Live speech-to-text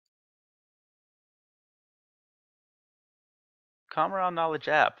ComAround Knowledge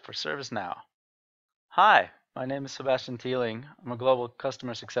app for ServiceNow. Hi, my name is Sebastian Thieling. I'm a Global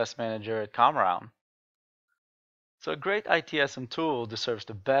Customer Success Manager at ComAround. So a great ITSM tool deserves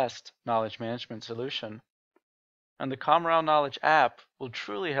the best knowledge management solution. And the ComAround Knowledge app will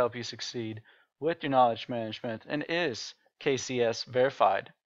truly help you succeed with your knowledge management and is KCS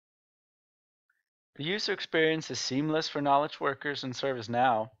verified. The user experience is seamless for knowledge workers in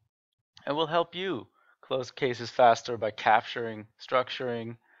ServiceNow and will help you close cases faster by capturing,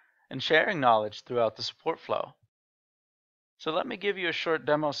 structuring, and sharing knowledge throughout the support flow. So let me give you a short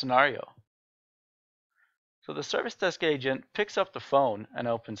demo scenario. So the service desk agent picks up the phone and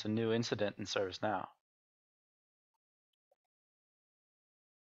opens a new incident in ServiceNow.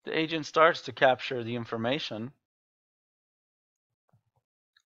 The agent starts to capture the information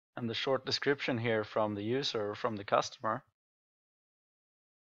and the short description here from the user or from the customer.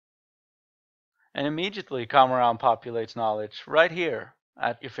 And immediately ComAround populates knowledge right here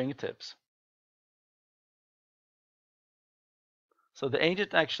at your fingertips. So the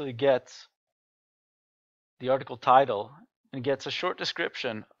agent actually gets the article title and gets a short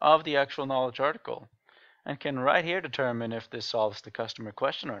description of the actual knowledge article and can right here determine if this solves the customer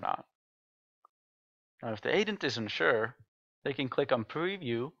question or not. Now, if the agent isn't sure, they can click on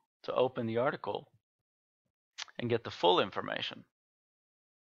Preview to open the article and get the full information.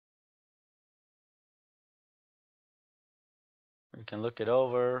 We can look it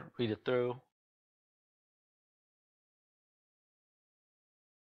over, read it through.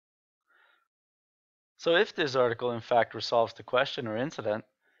 So if this article in fact resolves the question or incident,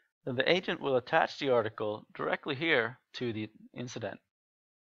 then the agent will attach the article directly here to the incident.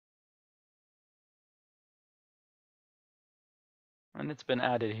 And it's been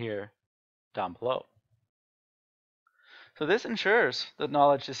added here down below. So this ensures that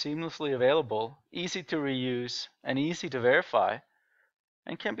knowledge is seamlessly available, easy to reuse, and easy to verify,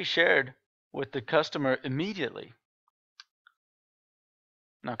 and can be shared with the customer immediately.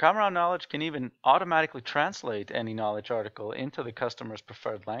 Now, ComAround Knowledge can even automatically translate any knowledge article into the customer's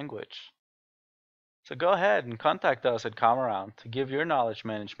preferred language. So go ahead and contact us at ComAround to give your knowledge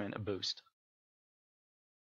management a boost.